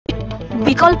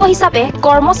বিকল্প হিচাপে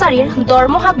কৰ্মচাৰীৰ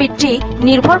দৰমহা বৃদ্ধি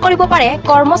নিৰ্ভৰ কৰিব পাৰে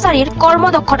কৰ্মচাৰীৰ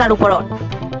কৰ্মদক্ষতাৰ ওপৰত।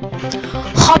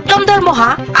 সপ্তম দৰমহা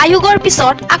আয়োগৰ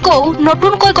পিছত আকৌ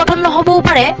নতুনকৈ গঠন নহবও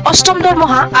পাৰে অষ্টম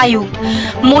দৰমহা আয়োগ।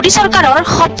 মোদী চৰকাৰৰ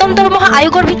সপ্তম দৰমহা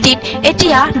আয়োগৰ ভিত্তিত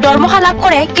এতিয়া দৰমহা লাভ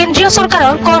কৰে কেন্দ্ৰীয়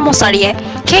চৰকাৰৰ কৰ্মচাৰীয়ে।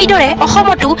 সেইদৰে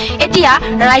অসমতো এতিয়া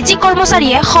ৰাজ্যিক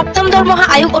কৰ্মচাৰীয়ে সপ্তম দৰমহা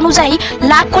আয়োগ অনুযায়ী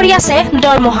লাভ কৰি আছে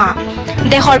দৰমহা।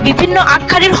 দেশৰ বিভিন্ন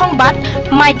আগশাৰীৰ সংবাদ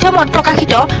মাধ্যমত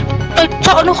প্ৰকাশিত তথ্য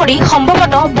অনুসৰি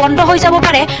সম্ভৱতঃ বন্ধ হৈ যাব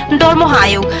পাৰে দৰমহা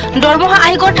আয়োগ। দৰমহা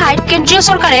আয়োগৰ ঠাইত কেন্দ্ৰীয়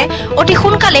চৰকাৰে অতি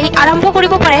সোনকালেই আৰম্ভ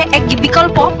কৰিব পাৰে এক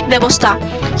বিকল্প ব্যৱস্থা।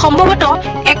 সম্ভৱতঃ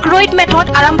এক্ৰইড মেথড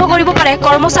আৰম্ভ কৰিব পাৰে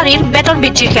কৰ্মচাৰীৰ বেতন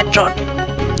বৃদ্ধিৰ ক্ষেত্ৰত।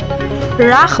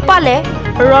 হ্ৰাস পালে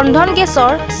ৰন্ধন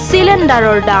গেছৰ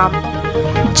চিলিণ্ডাৰৰ দাম।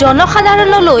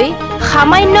 জনসাধাৰণলৈ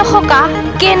সামান্য সকাহ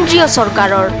কেন্দ্ৰীয়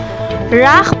চৰকাৰৰ।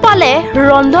 হ্ৰাস পালে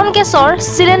ৰন্ধন গেছৰ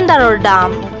চিলিণ্ডাৰৰ দাম।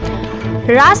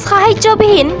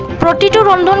 ৰাজসাহায্যবিহীন প্ৰতিটো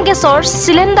ৰন্ধন গেছৰ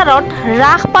চিলিণ্ডাৰত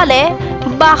হ্ৰাস পালে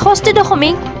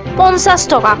 ৬২.৫০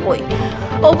 টকাকৈ।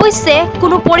 অৱশ্যে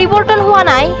কোনো পৰিৱৰ্তন হোৱা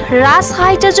নাই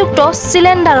ৰাজসাহায্যযুক্ত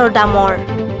চিলিণ্ডাৰৰ দামৰ।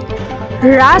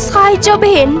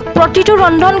 ৰাজসাহায্যবিহীন প্ৰতিটো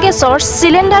ৰন্ধন গেছৰ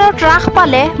চিলিণ্ডাৰত হ্ৰাস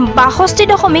পালে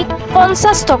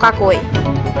 ৬২.৫০ টকাকৈ।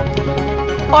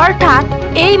 অৰ্থাৎ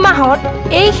এই মাহত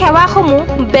এই সেৱাসমূহ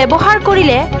ব্যৱহাৰ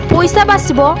কৰিলে পইচা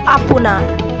বাচিব আপোনাৰ।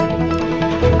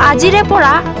 আজিৰে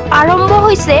পৰা আৰম্ভ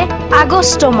হৈছে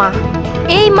আগষ্ট মাহ।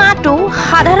 এই মাহটো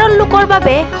সাধাৰণ লোকৰ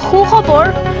বাবে সুখবৰ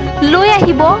লৈ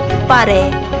আহিব পাৰে।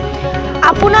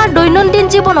 আপোনাৰ দৈনন্দিন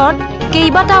জীৱনত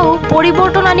কেইবাটাও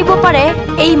পৰিৱৰ্তন আনিব পাৰে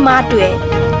এই মাহটোৱে।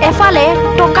 এফালে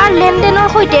টকাৰ লেনদেনৰ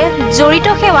সৈতে জড়িত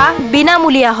সেৱা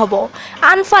বিনামূলীয়া হ'ব,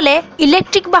 আনফালে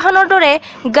ইলেক্ট্ৰিক বাহনৰ দৰে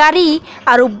গাড়ী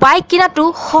আৰু বাইক কিনাটো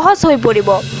সহজ হৈ পৰিব।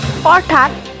 অৰ্থাৎ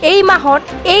এই মাহত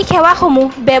এই সেৱাসমূহ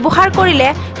ব্যৱহাৰ কৰিলে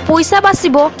পইচা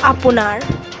বাচিব আপোনাৰ।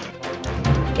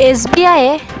 SBIয়ে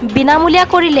বিনামূলীয়া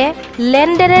কৰিলে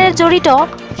লেনদেনেৰে জড়িত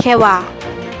সেৱা।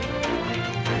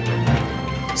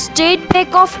 ষ্টেট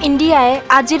বেংক অফ ইণ্ডিয়াই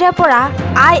আজিৰে পৰা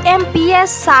IMPS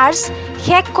চাৰ্জ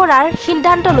শেষ কৰাৰ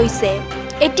সিদ্ধান্ত লৈছে।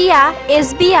 এতিয়া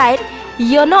SBIৰ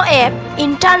য়োনো এপ,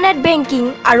 ইণ্টাৰনেট বেংকিং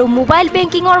আৰু মোবাইল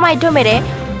বেংকিঙৰ মাধ্যমেৰে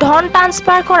ধন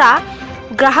ট্ৰান্সফাৰ কৰা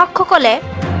গ্ৰাহকসকলে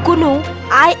কোনো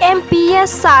IMPS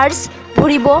চাৰ্জ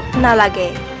ভৰিব নালাগে।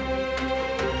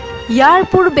 ইয়াৰ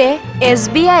পূৰ্বে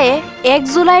SBIয়ে 1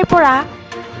 জুলাইৰ পৰা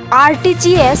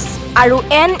RTGS আৰু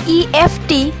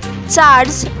NEFT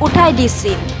চাৰ্জ উঠাই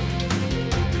দিছিল।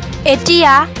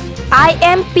 এতিয়া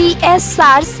IMPS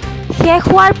চাৰ্জ শেষ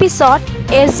হোৱাৰ পিছত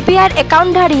SBIৰ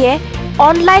একাউণ্টধাৰীয়ে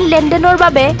অনলাইন লেনদেনৰ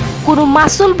বাবে কোনো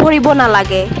মাচুল ভৰিব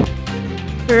নালাগে।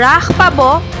 হ্ৰাস পাব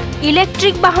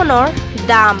ইলেক্ট্ৰিক বাহনৰ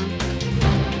দাম।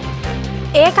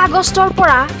 1 আগষ্টৰ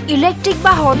পৰা ইলেক্ট্ৰিক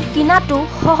বাহন কিনাটো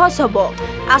সহজ হ'ব।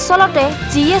 আচলতে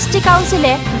GST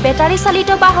কাউন্সিলে বেটাৰী চালিত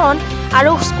বাহন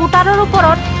আৰু স্কুটাৰৰ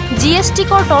ওপৰত GST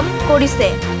কৰ্তন কৰিছে।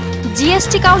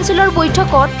 GST কাউন্সিলৰ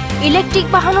বৈঠকত ইলেক্ট্ৰিক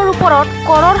বাহনৰ ওপৰত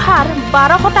কৰৰ হাৰ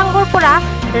 12% পৰা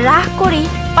হ্ৰাস কৰি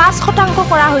 5%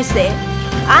 কৰা হৈছে।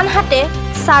 আনহাতে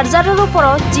চাৰ্জাৰৰ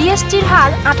ওপৰত GSTৰ হাৰ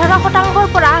 18%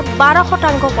 পৰা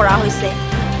 12% কৰা হৈছে।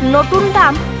 নতুন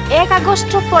দাম 1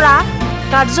 আগষ্টৰ পৰা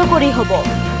কাৰ্যকৰী হ'ব।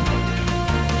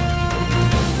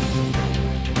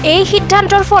 এই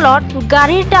সিদ্ধান্তৰ ফলত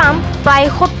গাড়ীৰ দাম প্ৰায়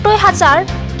 70,000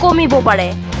 কমিব পাৰে।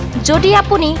 যদি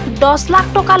আপুনি 10 লাখ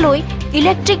টকালৈ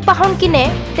ইলেক্ট্ৰিক বাহন কিনে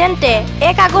তেন্তে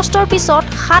 1 আগষ্টৰ পিছত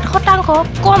 7%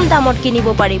 কম দামত কিনিব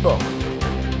পাৰিব।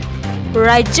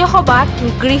 ৰাজ্যসভাত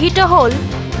গৃহীত হ'ল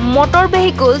মটৰ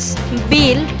ভেহিকলছ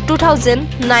বিল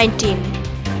 2019।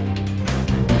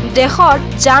 দেশত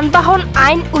যান-বাহন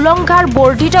আইন উলংঘাৰ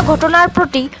বৰ্ধিত ঘটনাৰ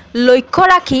প্ৰতি লক্ষ্য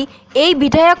ৰাখি এই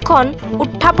বিধেয়কখন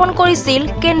উত্থাপন কৰিছিল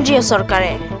কেন্দ্ৰীয়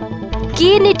চৰকাৰে। কি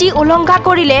নীতি উলংঘা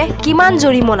কৰিলে কিমান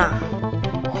জৰিমনা?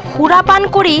 সুৰাপান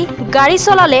কৰি গাড়ী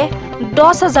চলালে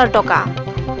 10,000 টকা।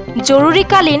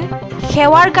 জৰুৰীকালীন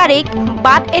সেৱাৰ গাড়ীক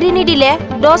বাট এৰি নিদিলে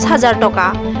 10,000 টকা।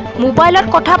 মোবাইলত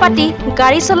কথা পাতি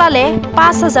গাড়ী চলালে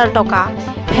 5,000 টকা।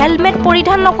 হেলমেট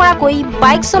পৰিধান নকৰাকৈ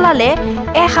বাইক চলালে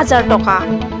 1,000 টকা।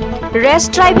 ৰেছ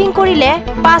ড্ৰাইভিং কৰিলে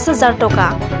 5,000 টকা।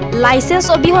 লাইচেন্স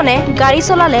অবিহনে গাড়ী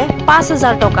চলালে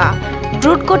 5,000 টকা।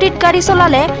 দ্ৰুতগতিত গাড়ী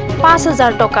চলালে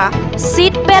 5,000 টকা।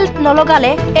 সিট বেল্ট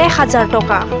নলগালে 1,000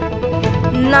 টকা।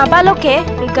 নাবালকে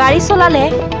গাড়ী চলালে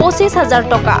 25,000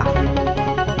 টকা।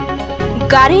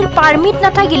 গাড়ীৰ পাৰ্মিট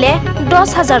নাথাকিলে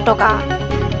 10,000 টকা।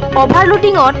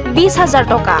 অভাৰলোডিঙত 20,000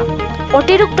 টকা।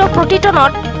 অতিৰিক্ত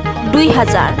প্ৰতিটনত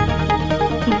 2,000।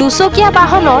 দুচকীয়া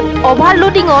বাহনত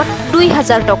অভাৰলোডিঙত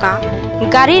 2,000 টকা।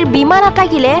 গাড়ীৰ বীমা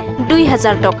নাথাকিলে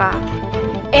 2,000 টকা।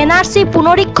 NRC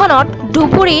পুনৰীক্ষণত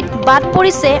ধুবুৰীত বাদ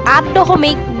পৰিছে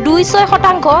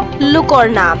 8.26% লোকৰ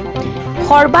নাম।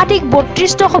 সৰ্বাধিক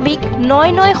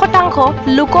 32.99%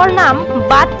 লোকৰ নাম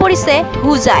বাদ পৰিছে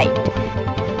হুজাইত।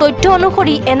 তথ্য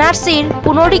অনুসৰি NRCৰ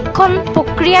পুনৰীক্ষণ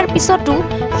প্ৰক্ৰিয়াৰ পিছতো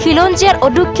খিলঞ্জীয়াৰ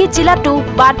অধ্যুষিত জিলাটো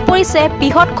বাদ পৰিছে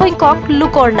বৃহৎ সংখ্যক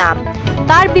লোকৰ নাম।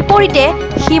 তাৰ বিপৰীতে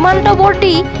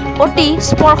সীমান্তৱৰ্তী অতি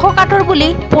স্পৰ্শকাতৰ বুলি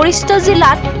পৰিচিত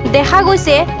জিলাত দেখা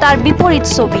গৈছে তাৰ বিপৰীত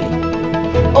ছবি।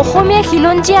 অসমীয়া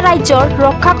খিলঞ্জীয়া ৰাজ্যৰ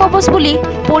ৰক্ষা কৱচ বুলি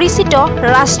পৰিচিত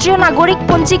ৰাষ্ট্ৰীয়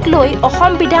নাগৰিকপঞ্জীক লৈ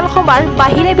অসম বিধানসভাৰ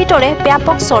বাহিৰে ভিতৰে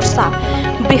ব্যাপক চৰ্চা।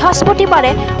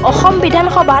 বৃহস্পতিবাৰে অসম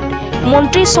বিধানসভাত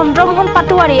মন্ত্ৰী চন্দ্ৰমোহন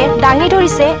পাটোৱাৰীয়ে দাঙি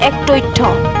ধৰিছে এক তথ্য।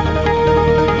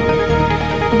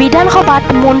 বিধানসভাত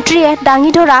মন্ত্ৰীয়ে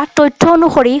দাঙি ধৰা তথ্য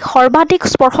অনুসৰি সৰ্বাধিক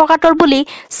স্পৰ্শকাতৰ বুলি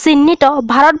চিহ্নিত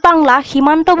ভাৰত বাংলা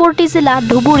সীমান্তৱৰ্তী জিলা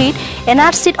ধুবুৰীত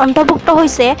NRCত অন্তৰ্ভুক্ত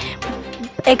হৈছে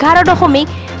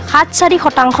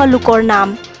 11.74% লোকৰ নাম।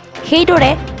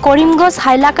 সেইদৰে কৰিমগঞ্জ,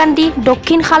 হাইলাকান্দি,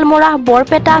 দক্ষিণ শালমৰা,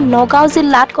 বৰপেটা, নগাঁও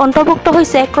জিলাত অন্তৰ্ভুক্ত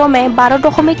হৈছে ক্ৰমে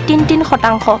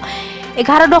 12.33%,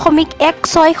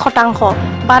 11.16%,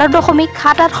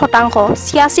 12.78%,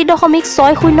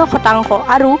 86.60%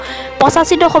 আৰু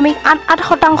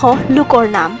 85.88% লোকৰ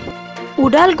নাম।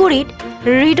 ওদালগুৰিত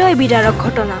হৃদয় বিদাৰক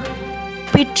ঘটনা।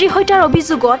 পিতৃ হত্যাৰ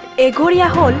অভিযোগত এঘৰীয়া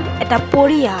হ'ল এটা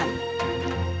পৰিয়াল।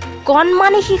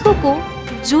 কণমানি শিশুকো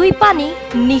জুই পানী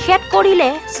নিষেধ কৰিলে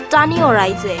স্থানীয়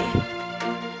ৰাইজে।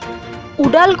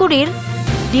 ওদালগুৰিৰ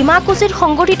ডিমাকুছিত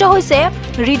সংঘটিত হৈছে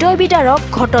হৃদয় বিদাৰক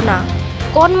ঘটনা।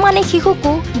 কণমানি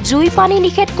শিশুকো জুই পানী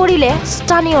নিষেধ কৰিলে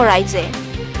স্থানীয় ৰাইজে।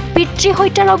 পিতৃ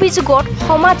হত্যাৰ অভিযোগত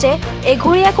সমাজে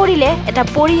এঘৰীয়া কৰিলে এটা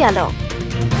পৰিয়ালক।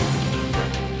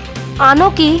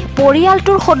 আনকি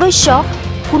পৰিয়ালটোৰ সদস্যক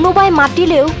কোনোবাই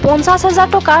মাতিলেও 50,000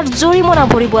 টকাৰ জৰিমনা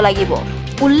ভৰিব লাগিব।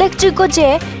 উল্লেখযোগ্য যে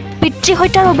পিতৃ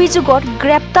হত্যাৰ অভিযোগত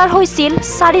গ্ৰেপ্তাৰ হৈছিল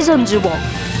 4জন যুৱক।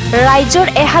 ৰাজ্যৰ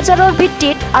 1000ৰ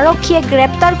ভিত্তিত আৰক্ষীয়ে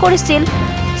গ্ৰেপ্তাৰ কৰিছিল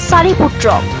 4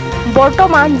 পুত্ৰক।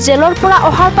 বৰ্তমান জেলৰ পৰা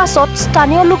অহাৰ পাছত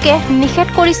স্থানীয় লোকে নিষেধ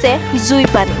কৰিছে জুই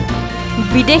পানী।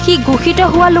 বিদেশী ঘোষিত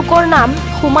হোৱা লোকৰ নাম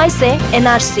সোমাইছে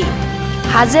NRC।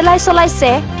 হাজেলাই চলাইছে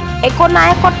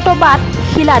একনায়কত্ববাদ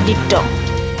শিলাদিত্য।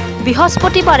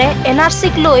 বৃহস্পতিবাৰে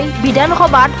NRCক লৈ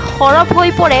বিধানসভাত সৰব হৈ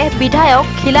পৰে বিধায়ক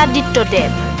শিলাদিত্যদেৱ।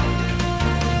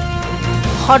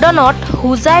 সদনত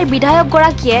হুজাইৰ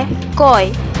বিধায়কগৰাকীয়ে কয়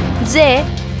যে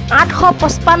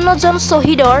 855 জন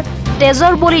শ্বহীদৰ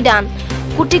তেজৰ বলিদান,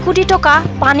 কোটি কোটি টকা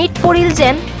পানীত পৰিল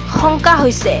যেন শংকা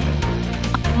হৈছে।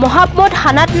 মহাম্মদ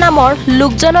হানাত নামৰ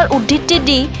লোকজনৰ উদ্ধৃতি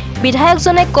দি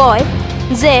বিধায়কজনে কয়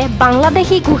যে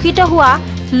বাংলাদেশী ঘোষিত হোৱা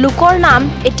লোকৰ নাম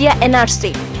এতিয়া NRC।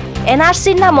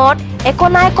 NRCৰ নামত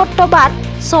একনায়কত্ববাদ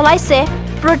চলাইছে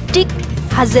প্ৰতীক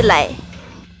হাজেলাই।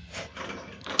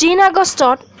 3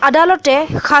 আগষ্টত আদালতে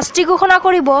শাস্তি ঘোষণা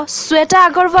কৰিব শ্বেতা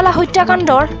আগৰৱালা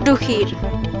হত্যাকাণ্ডৰ দোষীৰ।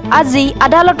 আজি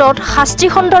আদালতত শাস্তি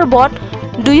সন্দৰ্ভত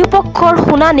দুয়োপক্ষৰ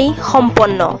শুনানি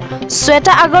সম্পন্ন।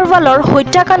 শ্বেতা আগৰৱালৰ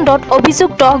হত্যাকাণ্ডত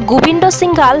অভিযুক্ত গোবিন্দ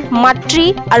সিংঘাল মাতৃ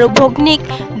আৰু ভগ্নীক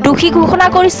দোষী ঘোষণা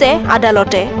কৰিছে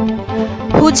আদালতে।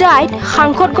 হুজাইত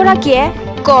সাংসদগৰাকীয়ে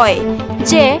কয়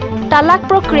যে তালাক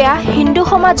প্ৰক্ৰিয়া হিন্দু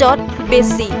সমাজত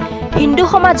বেছি। হিন্দু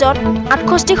সমাজত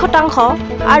 68%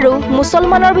 আৰু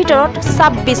মুছলমানৰ ভিতৰত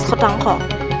 26%।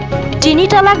 3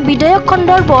 তালাক বিধেয়ক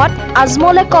সন্দৰ্ভত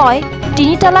আজমলে কয়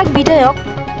 3 তালাক বিধেয়ক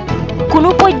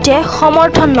কোনোপধ্যে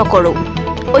সমৰ্থন নকৰোঁ।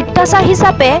 অত্যাচাৰ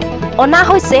হিচাপে অনা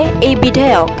হৈছে এই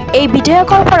বিধেয়ক। এই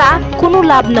বিধেয়কৰ পৰা কোনো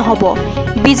লাভ নহ'ব।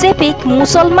 বিজেপিক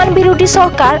মুছলমান বিৰোধী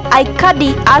চৰকাৰ আখ্যা দি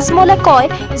আজমলে কয়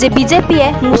যে বিজেপিয়ে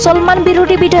মুছলমান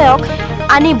বিৰোধী বিধেয়ক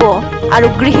আনিব আৰু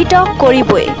গৃহীত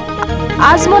কৰিবই।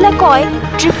 আজমলে কয়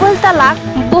ট্ৰিপল তালাক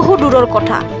বহু দূৰৰ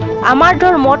কথা। আমাৰ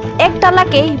ধৰ্মত 1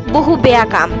 তালাকেই বহু বেয়া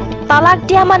কাম। তালাক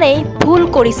দিয়া মানেই ভুল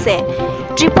কৰিছে।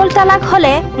 ট্ৰিপল তালাক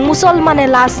হ'লে মুছলমানে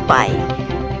লাজ পায়।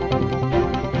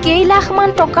 কেইলাখমান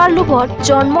টকাৰ লোভত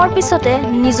জন্মৰ পিছতে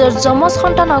নিজৰ যমজ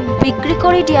সন্তানক বিক্ৰী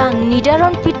কৰি দিয়া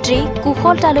নিদাৰণ পিতৃ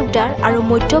কুশল তালুকদাৰ আৰু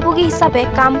মধ্যভোগী হিচাপে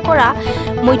কাম কৰা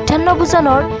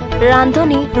মধ্যাহ্নভোজনৰ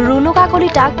ৰান্ধনী ৰুণুকা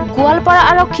কলিতাক গোৱালপাৰা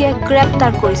আৰক্ষীয়ে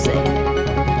গ্ৰেপ্তাৰ কৰিছে।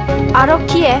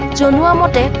 আৰক্ষীয়ে জনোৱা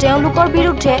মতে তেওঁলোকৰ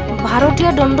বিৰুদ্ধে ভাৰতীয়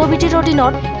দণ্ডবিধিৰ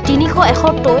অধীনত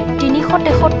 371,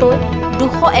 373,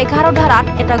 211 ধাৰাত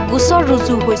এটা গোচৰ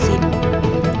ৰুজু হৈছিল।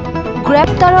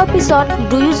 গ্ৰেপ্তাৰৰ পিছত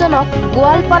দুয়োজনক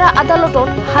গোৱালপাৰা আদালতত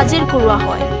হাজিৰ কৰোৱা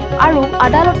হয় আৰু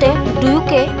আদালতে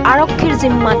দুয়োকে আৰক্ষীৰ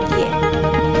জিম্মাত দিয়ে।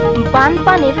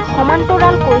 বানপানীৰ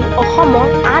সমান্তৰালকৈ অসমৰ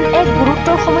আন এক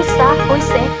গুৰুতৰ সমস্যা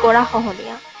হৈছে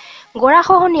গৰাখহনীয়া।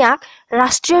 গৰাখহনীয়াক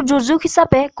ৰাষ্ট্ৰীয় দুৰ্যোগ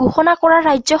হিচাপে ঘোষণা কৰা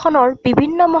ৰাজ্যখনৰ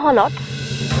বিভিন্ন মহলত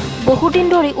বহুদিন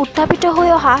ধৰি উত্থাপিত হৈ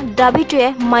অহা দাবীটোৱে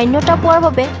মান্যতা পোৱাৰ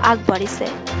বাবে আগবাঢ়িছে।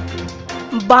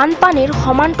 বানপানীৰ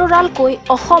সমান্তৰালকৈ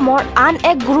অসমৰ আন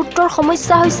এক গুৰুতৰ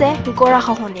সমস্যা হৈছে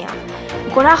গৰাখহনীয়া।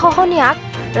 গৰাখহনীয়াক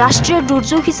ৰাষ্ট্ৰীয়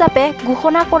দুৰ্যোগ হিচাপে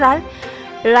ঘোষণা কৰাৰ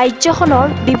ৰাজ্যখনৰ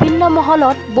বিভিন্ন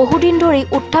মহলত বহুদিন ধৰি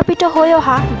উত্থাপিত হৈ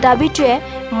অহা দাবীটোৱে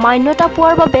মান্যতা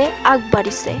পোৱাৰ বাবে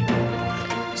আগবাঢ়িছে।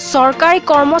 চৰকাৰী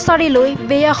কৰ্মচাৰীলৈ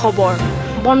বেয়া খবৰ,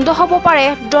 বন্ধ হ'ব পাৰে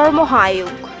দৰমহা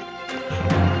আয়োগ।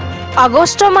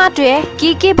 আগষ্ট মাহটোৱে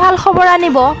কি ভাল খবৰ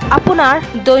আনিব আপোনাৰ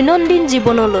দৈনন্দিন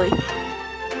জীৱনলৈ?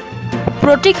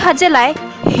 প্ৰতীক হাজেলাই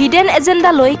হিডেন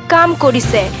এজেণ্ডা লৈ কাম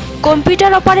কৰিছে।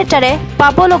 কম্পিউটাৰ অপাৰেটৰে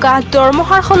পাব লগা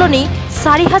দৰমহাৰ সলনি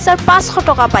 4,500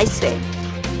 টকা পাইছে।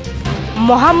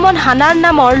 মহাম্মদ হানাৰ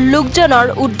নামৰ লোকজনৰ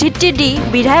উদ্ধৃতি দি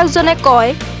বিধায়কজনে কয়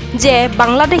যে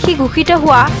বাংলাদেশী ঘোষিত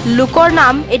হোৱা লোকৰ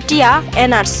নাম এতিয়া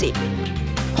NRC।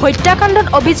 হত্যাকাণ্ডত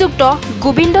অভিযুক্ত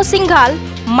গোবিন্দ সিংঘাল,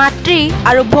 মাতৃ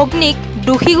আৰু ভগ্নীক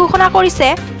দোষী ঘোষণা কৰিছে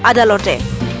আদালতে।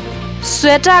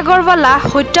 শ্বেতা আগৰৱালা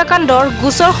হত্যাকাণ্ডৰ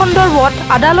গোচৰ সন্দৰ্ভত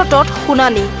আদালতত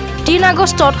শুনানি। 3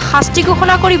 আগষ্টত শাস্তি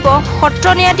ঘোষণা কৰিব সত্ৰ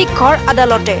ন্যায়াধীশৰ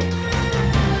আদালতে।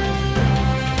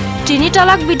 3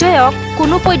 তালাক বিধেয়ক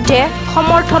কোনোপধ্যে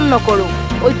সমৰ্থন নকৰোঁ,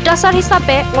 অত্যাচাৰ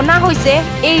হিচাপে অনা হৈছে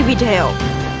এই বিধেয়ক।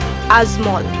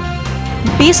 আজমল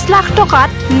 20 লাখ টকাত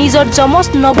নিজৰ যমজ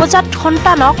নৱজাত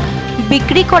সন্তানক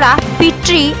বিক্ৰী কৰা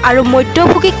পিতৃ আৰু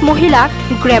মধ্যভোগী মহিলাক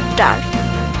গ্ৰেপ্তাৰ।